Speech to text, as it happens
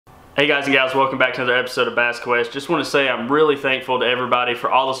Hey guys and gals, welcome back to another episode of BassQuest. Just want to say I'm really thankful to everybody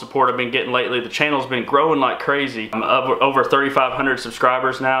for all the support I've been getting lately. The channel's been growing like crazy. I'm over 3,500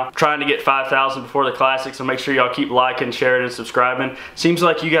 subscribers now. I'm trying to get 5,000 before the Classic, so make sure y'all keep liking, sharing, and subscribing. Seems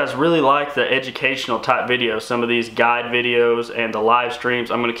like you guys really like the educational type videos, some of these guide videos and the live streams.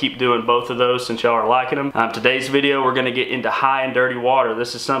 I'm going to keep doing both of those since y'all are liking them. Today's video, we're going to get into high and dirty water.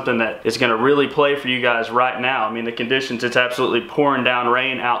 This is something that is going to really play for you guys right now. I mean, the conditions, it's absolutely pouring down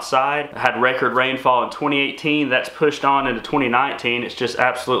rain outside. I had record rainfall in 2018. That's pushed on into 2019. It's just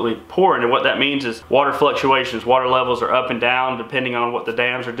absolutely pouring, and what that means is water fluctuations. Water levels are up and down depending on what the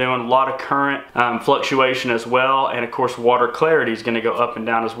dams are doing. A lot of current fluctuation as well, and of course water clarity is going to go up and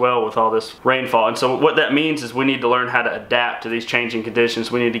down as well with all this rainfall. And so what that means is we need to learn how to adapt to these changing conditions.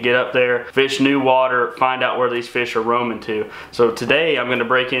 We need to get up there, fish new water, find out where these fish are roaming to. So today I'm going to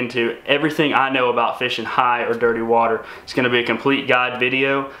break into everything I know about fishing high or dirty water. It's going to be a complete guide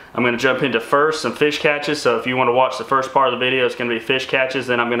video. I'm going to jump into first some fish catches, so if you want to watch the first part of the video, it's going to be fish catches.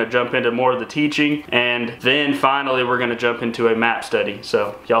 Then I'm going to jump into more of the teaching, and then finally we're going to jump into a map study.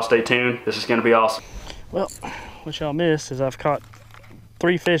 So y'all stay tuned. This is going to be awesome. Well, what y'all missed is I've caught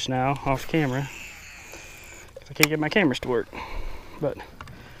 3 fish now off camera. I can't get my cameras to work, but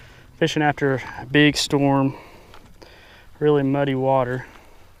fishing after a big storm, really muddy water,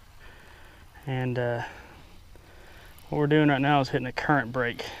 and what we're doing right now is hitting a current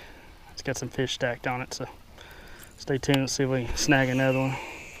break. It's got some fish stacked on it, so stay tuned and see if we can snag another one.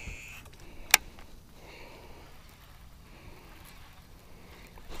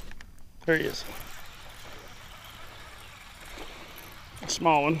 There he is. A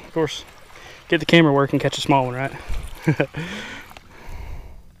small one. Of course, get the camera working, catch a small one, right?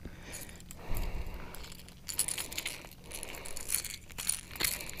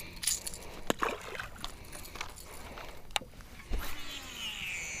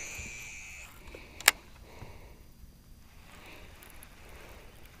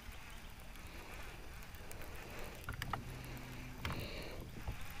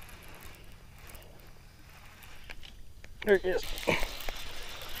 There it is.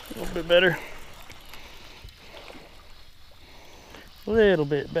 A little bit better. A little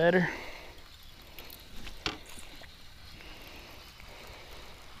bit better.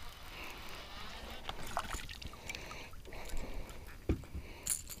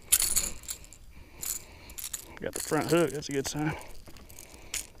 Got the front hook, that's a good sign.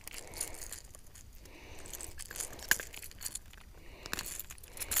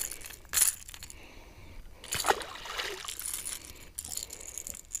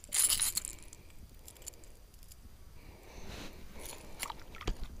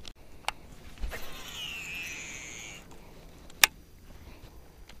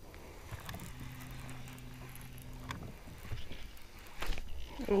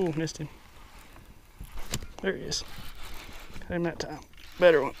 Oh, missed him. There he is. Got him that time.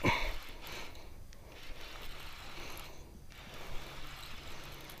 Better one.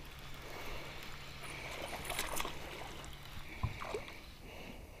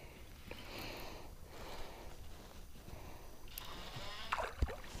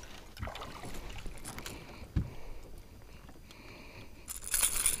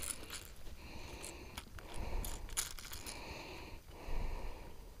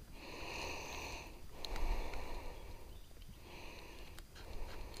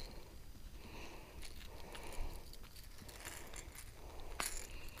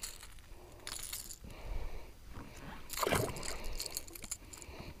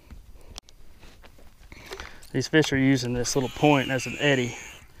 These fish are using this little point as an eddy,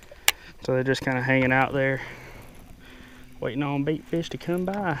 so they're just kind of hanging out there, waiting on bait fish to come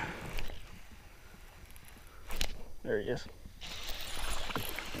by. There he is.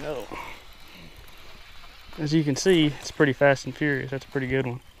 Oh. As you can see, it's pretty fast and furious. That's a pretty good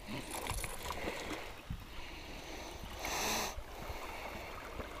one.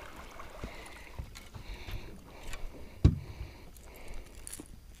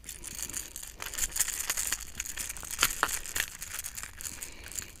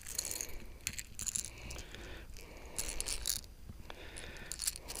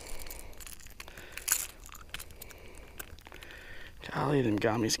 Golly, them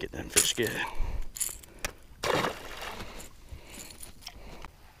gummies get them fish good.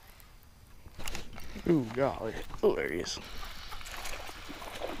 Ooh, golly. Oh, there he is.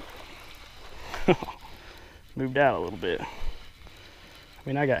 Moved out a little bit. I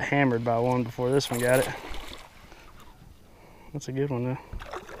mean, I got hammered by one before this one got it. That's a good one, though.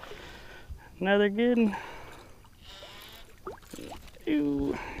 Another good one.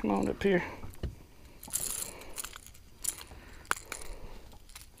 Ooh, come on up here.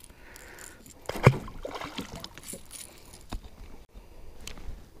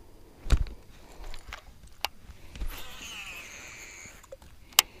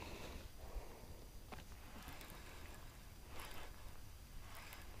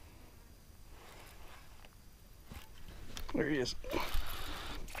 There he is.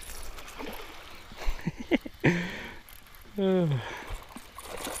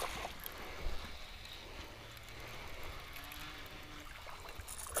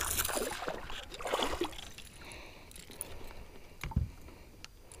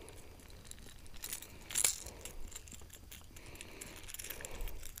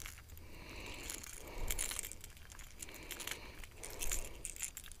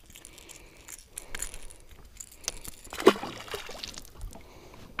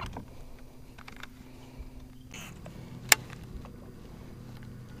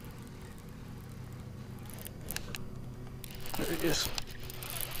 There he is.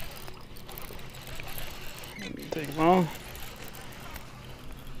 Take him on.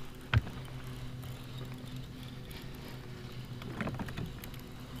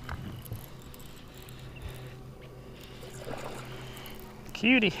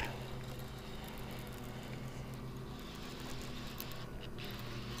 Cutie.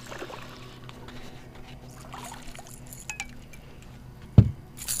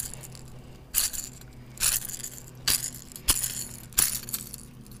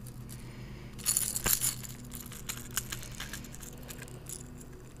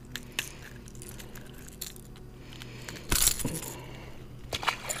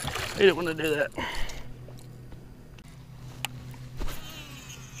 He didn't want to do that.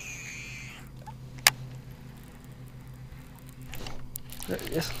 There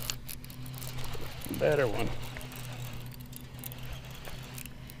he is. Better one.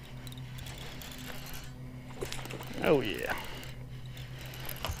 Oh yeah.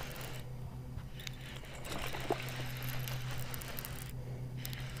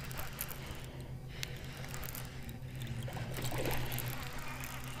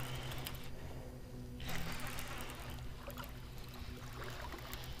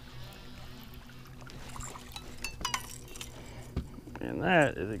 And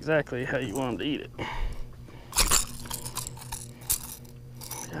that is exactly how you want them to eat it.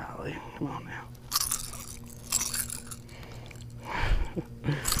 Golly, come on now.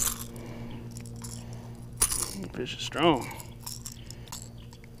 Fish is strong.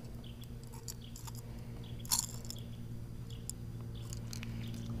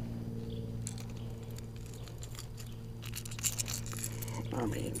 I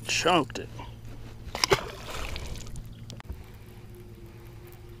mean, chunked it.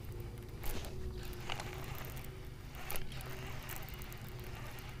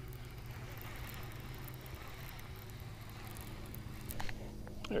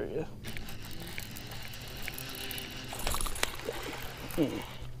 There he is.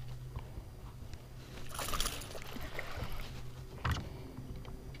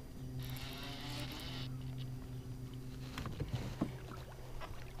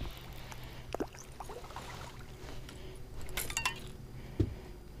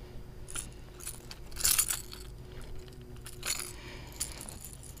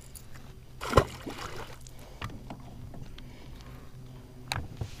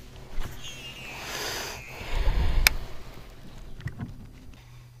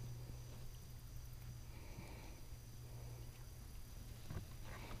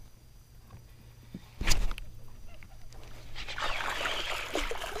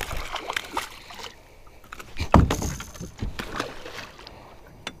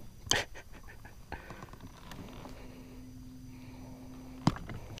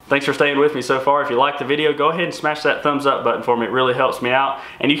 Thanks for staying with me so far. If you liked the video, go ahead and smash that thumbs up button for me. It really helps me out.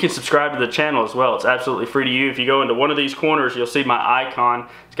 And you can subscribe to the channel as well. It's absolutely free to you. If you go into one of these corners, you'll see my icon.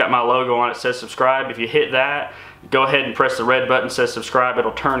 It's got my logo on it. It says subscribe. If you hit that, go ahead and press the red button that says subscribe.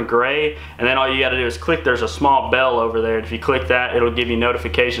 It'll turn gray. And then all you got to do is click. There's a small bell over there. If you click that, it'll give you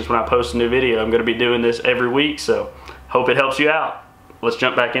notifications when I post a new video. I'm going to be doing this every week, so hope it helps you out. Let's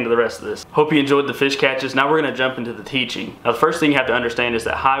jump back into the rest of this. Hope you enjoyed the fish catches. Now we're gonna jump into the teaching. Now the first thing you have to understand is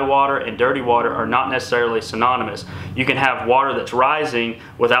that high water and dirty water are not necessarily synonymous. You can have water that's rising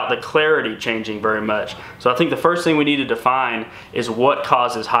without the clarity changing very much. So I think the first thing we need to define is what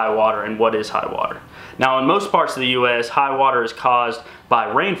causes high water and what is high water. Now in most parts of the US, high water is caused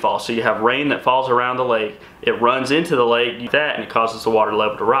by rainfall. So you have rain that falls around the lake, it runs into the lake, and it causes the water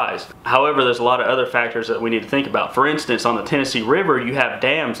level to rise. However, there's a lot of other factors that we need to think about. For instance, on the Tennessee River, you have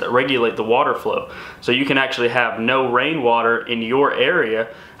dams that regulate the water flow. So you can actually have no rainwater in your area.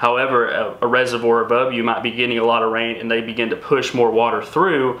 However, a reservoir above you might be getting a lot of rain and they begin to push more water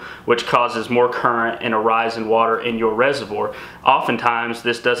through, which causes more current and a rise in water in your reservoir. Oftentimes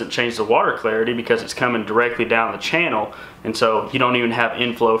this doesn't change the water clarity because it's coming directly down the channel, and so you don't even have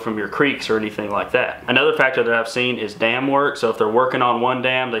inflow from your creeks or anything like that. Another factor that I've seen is dam work. So if they're working on one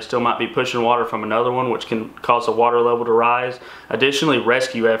dam, they still might be pushing water from another one, which can cause the water level to rise. Additionally,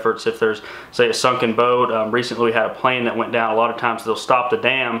 rescue efforts, if there's, say, a sunken boat. Recently we had a plane that went down. A lot of times they'll stop the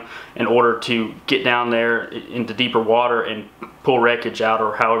dam in order to get down there into deeper water and pull wreckage out,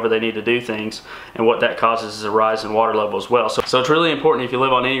 or however they need to do things, and what that causes is a rise in water level as well. So it's really important, if you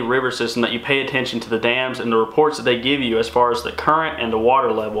live on any river system, that you pay attention to the dams and the reports that they give you as far as the current and the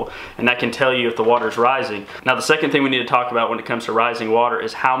water level, and that can tell you if the water is rising. Now, the second thing we need to talk about when it comes to rising water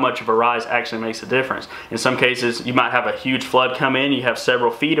is how much of a rise actually makes a difference. In some cases, you might have a huge flood come in, you have several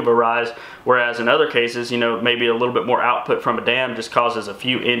feet of a rise, whereas in other cases, you know, maybe a little bit more output from a dam just causes a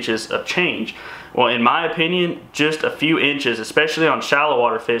few inches of change. Well, in my opinion, just a few inches, especially on shallow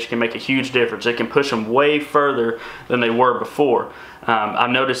water fish, can make a huge difference. It can push them way further than they were before. I've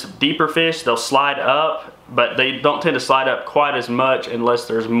noticed deeper fish, they'll slide up, but they don't tend to slide up quite as much unless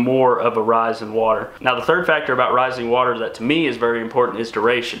there's more of a rise in water. Now, the third factor about rising water that to me is very important is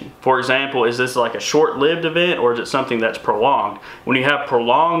duration. For example, is this like a short-lived event, or is it something that's prolonged? When you have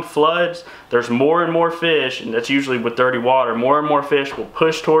prolonged floods, there's more and more fish, and that's usually with dirty water, more and more fish will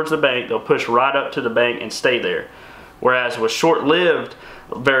push towards the bank. They'll push right up to the bank and stay there. Whereas with short-lived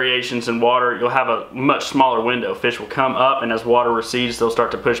variations in water, you'll have a much smaller window. Fish will come up, and as water recedes, they'll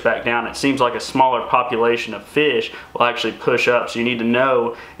start to push back down. It seems like a smaller population of fish will actually push up, so you need to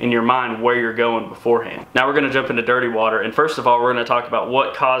know in your mind where you're going beforehand. Now we're going to jump into dirty water, and first of all, we're going to talk about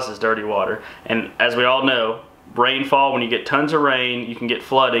what causes dirty water. And as we all know, rainfall, when you get tons of rain, you can get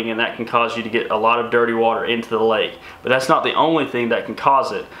flooding, and that can cause you to get a lot of dirty water into the lake. But that's not the only thing that can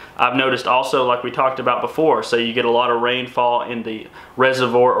cause it. I've noticed also, like we talked about before, so you get a lot of rainfall in the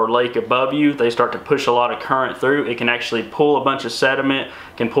reservoir or lake above you, they start to push a lot of current through. It can actually pull a bunch of sediment,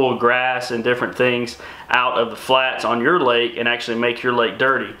 can pull grass and different things out of the flats on your lake and actually make your lake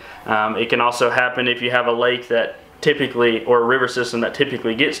dirty. It can also happen if you have a lake that typically, or a river system that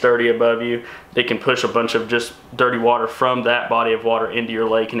typically gets dirty above you. They can push a bunch of just dirty water from that body of water into your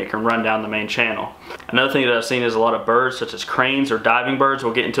lake, and it can run down the main channel. Another thing that I've seen is a lot of birds, such as cranes or diving birds,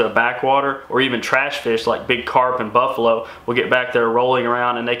 will get into a backwater, or even trash fish like big carp and buffalo will get back there rolling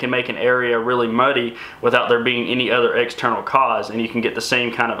around, and they can make an area really muddy without there being any other external cause, and you can get the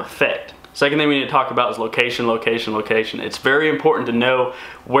same kind of effect. Second thing we need to talk about is location, location, location. It's very important to know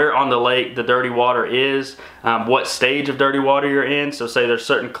where on the lake the dirty water is, what stage of dirty water you're in. So say there's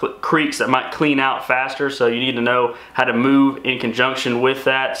certain creeks that might clean out faster, so you need to know how to move in conjunction with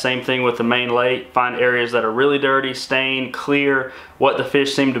that. Same thing with the main lake. Find areas that are really dirty, stained, clear, what the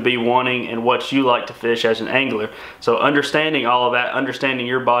fish seem to be wanting, and what you like to fish as an angler. So understanding all of that, understanding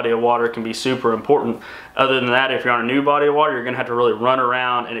your body of water can be super important. Other than that, if you're on a new body of water, you're going to have to really run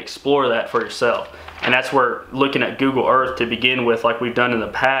around and explore that for yourself. And that's where looking at Google Earth to begin with, like we've done in the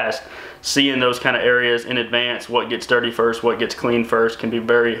past, seeing those kind of areas in advance, what gets dirty first, what gets clean first, can be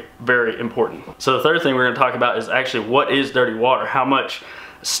very, very important. So the third thing we're going to talk about is actually what is dirty water, how much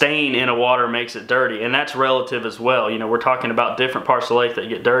stain in a water makes it dirty, and that's relative as well. You know, we're talking about different parts of the lake that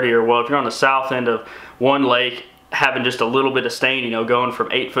get dirtier. Well, if you're on the south end of one lake, having just a little bit of stain, you know, going from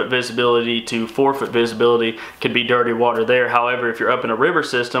 8-foot visibility to 4-foot visibility could be dirty water there. However, if you're up in a river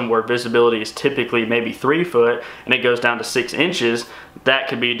system where visibility is typically maybe 3 foot and it goes down to 6 inches, that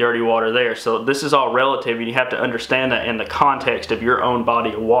could be dirty water there. So this is all relative, and you have to understand that in the context of your own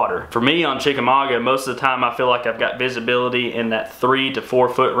body of water. For me on Chickamauga, most of the time I feel like I've got visibility in that 3 to 4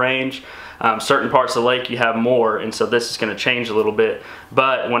 foot range. Certain parts of the lake you have more, and so this is going to change a little bit.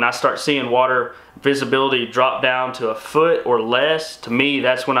 But when I start seeing water visibility drop down to 1 foot or less, to me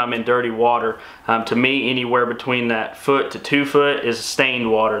that's when I'm in dirty water. To me, anywhere between that 1 foot to 2 foot is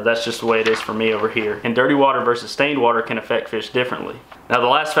stained water. That's just the way it is for me over here. And dirty water versus stained water can affect fish differently. Now the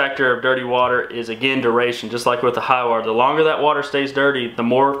last factor of dirty water is, again, duration. Just like with the high water, the longer that water stays dirty, the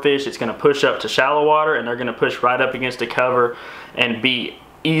more fish it's going to push up to shallow water, and they're going to push right up against the cover and be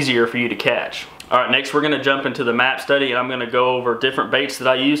easier for you to catch. Alright, next we're going to jump into the map study, and I'm going to go over different baits that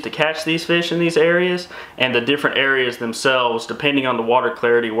I use to catch these fish in these areas, and the different areas themselves depending on the water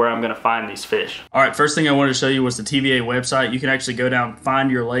clarity where I'm going to find these fish. Alright, first thing I wanted to show you was the TVA website. You can actually go down, find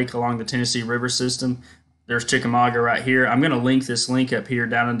your lake along the Tennessee River system. There's Chickamauga right here. I'm going to link this link up here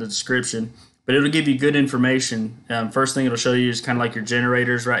down in the description, but it'll give you good information. First thing it'll show you is kind of like your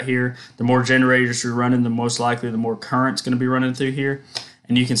generators right here. The more generators you're running, the most likely the more current's going to be running through here.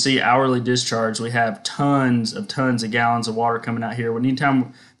 And you can see hourly discharge. We have tons of gallons of water coming out here.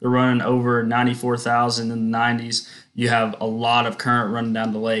 Anytime they're running over 94,000 in the 90s, you have a lot of current running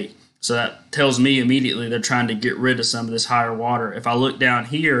down the lake. So that tells me immediately they're trying to get rid of some of this higher water. If I look down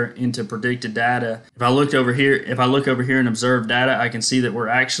here into predicted data, if I look over here and observe data, I can see that we're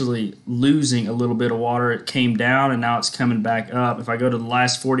actually losing a little bit of water. It came down and now it's coming back up. If I go to the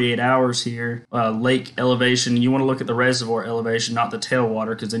last 48 hours here, lake elevation, you want to look at the reservoir elevation, not the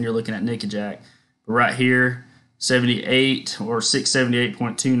tailwater, because then you're looking at Nickajack. But right here, 78 or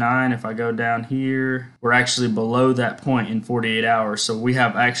 678.29. If I go down here, we're actually below that point in 48 hours. So we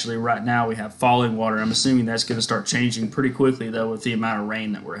have actually right now we have falling water. I'm assuming that's going to start changing pretty quickly though with the amount of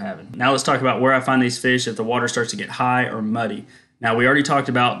rain that we're having. Now let's talk about where I find these fish if the water starts to get high or muddy. Now we already talked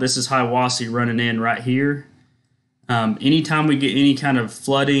about this is Hiawassee running in right here. Anytime we get any kind of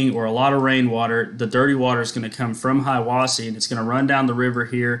flooding or a lot of rainwater, the dirty water is going to come from Hiawassee and it's going to run down the river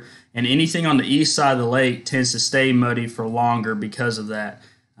here. And anything on the east side of the lake tends to stay muddy for longer because of that.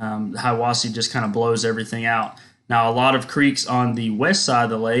 Hiawassee just kind of blows everything out. Now, a lot of creeks on the west side of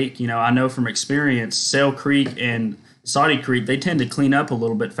the lake, I know from experience, Sail Creek and Saudi Creek, they tend to clean up a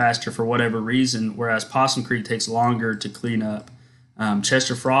little bit faster for whatever reason, whereas Possum Creek takes longer to clean up.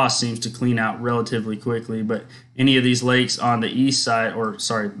 Chester Frost seems to clean out relatively quickly, but any of these lakes on the east side, or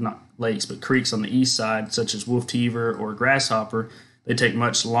sorry, not lakes, but creeks on the east side, such as Wolf Teaver or Grasshopper, they take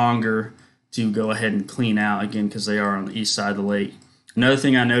much longer to go ahead and clean out, again, because they are on the east side of the lake. Another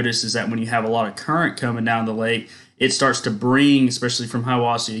thing I noticed is that when you have a lot of current coming down the lake, it starts to bring, especially from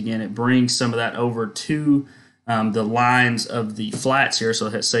Hiawassee again, it brings some of that over to the lines of the flats here. So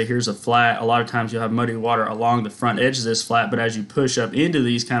let's say here's a flat. A lot of times you'll have muddy water along the front edge of this flat, but as you push up into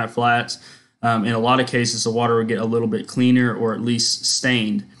these kind of flats, in a lot of cases the water will get a little bit cleaner or at least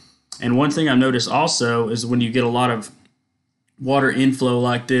stained. And one thing I've noticed also is when you get a lot of water inflow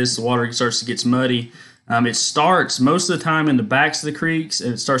like this, the water starts to get muddy. It starts most of the time in the backs of the creeks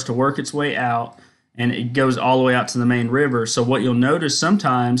and it starts to work its way out and it goes all the way out to the main river. So what you'll notice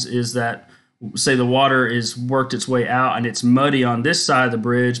sometimes is that say the water is worked its way out and it's muddy on this side of the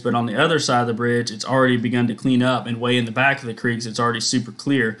bridge, but on the other side of the bridge, it's already begun to clean up, and way in the back of the creeks, it's already super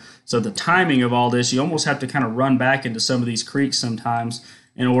clear. So the timing of all this, you almost have to kind of run back into some of these creeks sometimes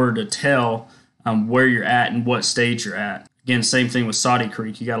in order to tell where you're at and what stage you're at. Again, same thing with Saudi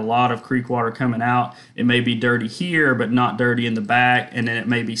Creek. You got a lot of creek water coming out. It may be dirty here, but not dirty in the back, and then it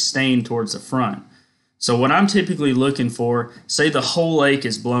may be stained towards the front. So what I'm typically looking for, say the whole lake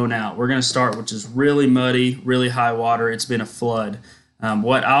is blown out. We're going to start with just really muddy, really high water. It's been a flood.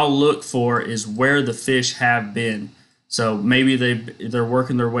 What I'll look for is where the fish have been. So maybe they're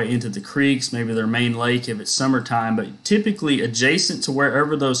working their way into the creeks, maybe their main lake if it's summertime, but typically adjacent to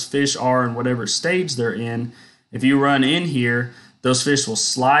wherever those fish are and whatever stage they're in, if you run in here, those fish will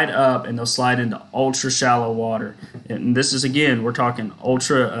slide up and they'll slide into ultra shallow water. And this is, again, we're talking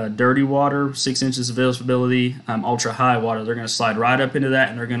ultra dirty water, 6 inches of visibility, ultra high water. They're going to slide right up into that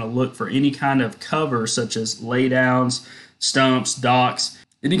and they're going to look for any kind of cover such as laydowns, stumps, docks,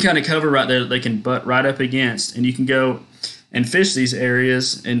 any kind of cover right there that they can butt right up against. And you can go and fish these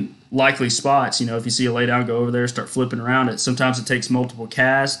areas in likely spots. If you see a laydown, go over there, start flipping around it. Sometimes it takes multiple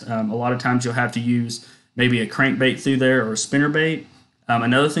casts. A lot of times you'll have to use maybe a crankbait through there or a spinnerbait.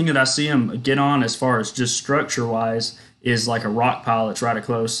 Another thing that I see them get on as far as just structure-wise is like a rock pile that's right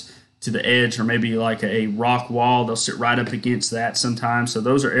close to the edge, or maybe like a rock wall. They'll sit right up against that sometimes. So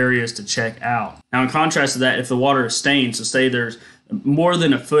those are areas to check out. Now in contrast to that, if the water is stained, so say there's more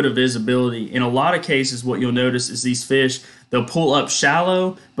than a foot of visibility, in a lot of cases what you'll notice is these fish, they'll pull up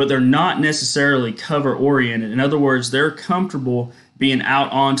shallow, but they're not necessarily cover oriented. In other words, they're comfortable being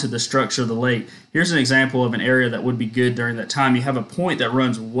out onto the structure of the lake. Here's an example of an area that would be good during that time. You have a point that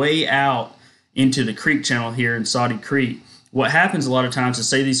runs way out into the creek channel here in Saudi Creek. What happens a lot of times is,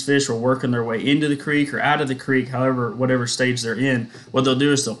 say these fish are working their way into the creek or out of the creek, however, whatever stage they're in, what they'll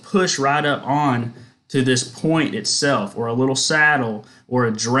do is they'll push right up on to this point itself, or a little saddle or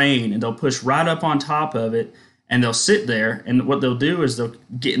a drain, and they'll push right up on top of it and they'll sit there, and what they'll do is they'll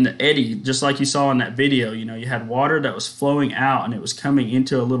get in the eddy, just like you saw in that video. You had water that was flowing out and it was coming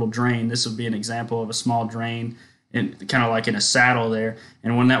into a little drain. This would be an example of a small drain, and kind of like in a saddle there.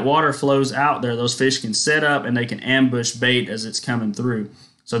 And when that water flows out there, those fish can set up and they can ambush bait as it's coming through.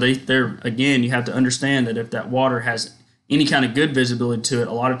 So they're again, you have to understand that if that water has any kind of good visibility to it,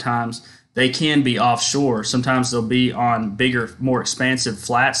 a lot of times they can be offshore. Sometimes they'll be on bigger, more expansive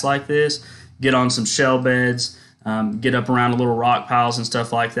flats like this, get on some shell beds, get up around little rock piles and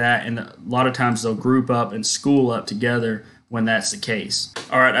stuff like that. And a lot of times they'll group up and school up together when that's the case.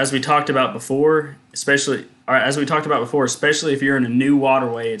 All right, as we talked about before, especially if you're in a new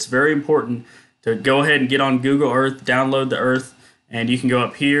waterway, it's very important to go ahead and get on Google Earth, download the Earth, and you can go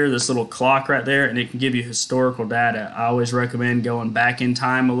up here, this little clock right there, and it can give you historical data. I always recommend going back in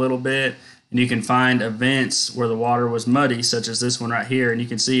time a little bit, and you can find events where the water was muddy, such as this one right here. And you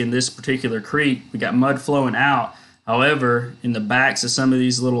can see in this particular creek, we got mud flowing out. However, in the backs of some of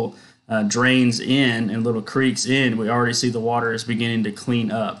these little drains in and little creeks in, we already see the water is beginning to clean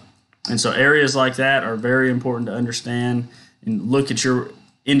up. And so areas like that are very important to understand and look at your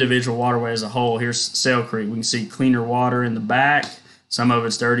individual waterway as a whole. Here's Sail Creek. We can see cleaner water in the back. Some of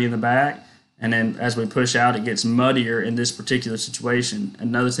it's dirty in the back. And then as we push out, it gets muddier in this particular situation.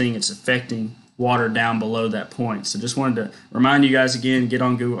 Another thing, it's affecting water down below that point. So just wanted to remind you guys again, get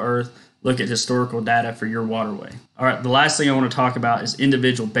on Google Earth, look at historical data for your waterway. All right, the last thing I want to talk about is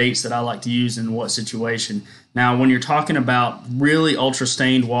individual baits that I like to use in what situation. Now, when you're talking about really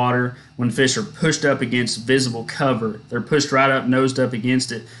ultra-stained water, when fish are pushed up against visible cover, they're pushed right up, nosed up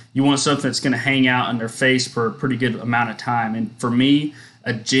against it, you want something that's going to hang out in their face for a pretty good amount of time. And for me,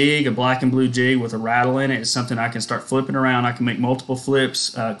 a jig, a black and blue jig with a rattle in it is something I can start flipping around. I can make multiple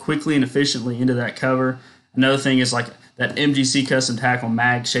flips quickly and efficiently into that cover. Another thing is like that MGC Custom Tackle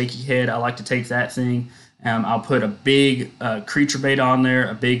Mag Shaky Head. I like to take that thing. I'll put a big creature bait on there,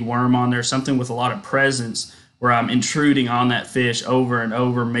 a big worm on there, something with a lot of presence where I'm intruding on that fish over and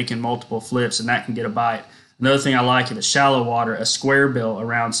over, making multiple flips, and that can get a bite. Another thing I like, if it's shallow water, a square bill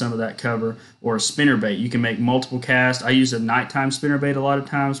around some of that cover or a spinnerbait. You can make multiple casts. I use a nighttime spinnerbait a lot of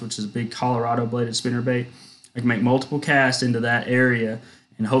times, which is a big Colorado bladed spinnerbait. I can make multiple casts into that area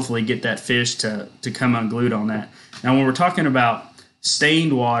and hopefully get that fish to come unglued on that. Now, when we're talking about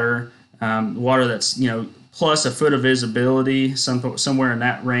stained water, water that's, plus a foot of visibility, somewhere in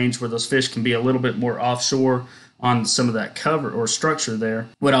that range where those fish can be a little bit more offshore on some of that cover or structure there,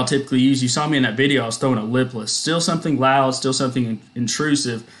 what I'll typically use, you saw me in that video, I was throwing a lipless. Still something loud, still something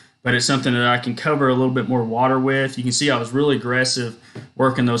intrusive, but it's something that I can cover a little bit more water with. You can see I was really aggressive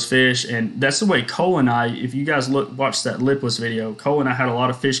working those fish, and that's the way Cole and I, if you guys watch that lipless video, Cole and I had a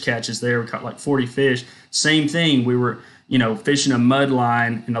lot of fish catches there. We caught like 40 fish. Same thing, we were fishing a mud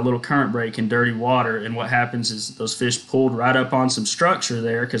line in a little current break in dirty water, and what happens is those fish pulled right up on some structure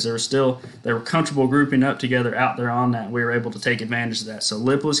there because they were comfortable grouping up together out there on that. We were able to take advantage of that. So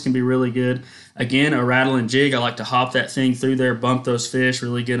lipless can be really good. Again, a rattle and jig, I like to hop that thing through there, bump those fish,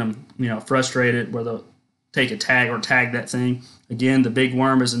 really get them frustrated where they'll take a tag or tag that thing. Again, the big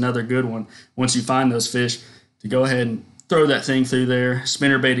worm is another good one. Once you find those fish, to go ahead and throw that thing through there.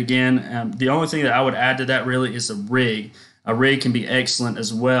 Spinnerbait again. The only thing that I would add to that really is a rig. A rig can be excellent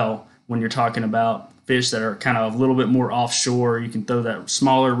as well when you're talking about fish that are kind of a little bit more offshore. You can throw that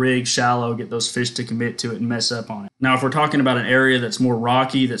smaller rig, shallow, get those fish to commit to it and mess up on it. Now, if we're talking about an area that's more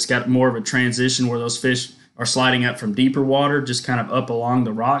rocky, that's got more of a transition where those fish are sliding up from deeper water, just kind of up along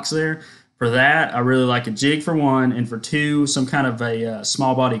the rocks there, for that, I really like a jig for one, and for two, some kind of a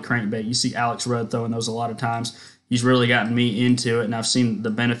small body crankbait. You see Alex Rudd throwing those a lot of times. He's really gotten me into it, and I've seen the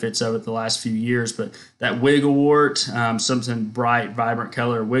benefits of it the last few years. But that wigglewort, something bright, vibrant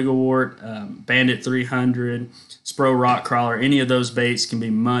color, wigglewort, Bandit 300, Spro rock crawler, any of those baits can be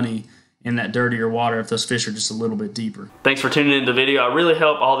money in that dirtier water if those fish are just a little bit deeper. Thanks for tuning into the video. I really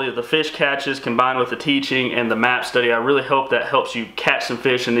hope all the fish catches combined with the teaching and the map study, I really hope that helps you catch some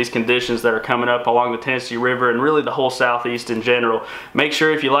fish in these conditions that are coming up along the Tennessee River and really the whole Southeast in general. Make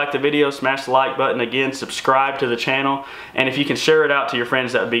sure if you like the video, smash the like button. Again, subscribe to the channel, and if you can share it out to your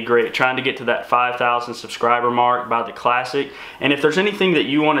friends, that would be great. Trying to get to that 5,000 subscriber mark by the Classic. And if there's anything that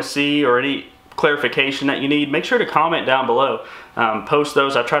you want to see or any clarification that you need, make sure to comment down below. Post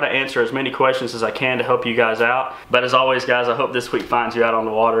those. I try to answer as many questions as I can to help you guys out. But as always, guys, I hope this week finds you out on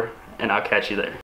the water, and I'll catch you there.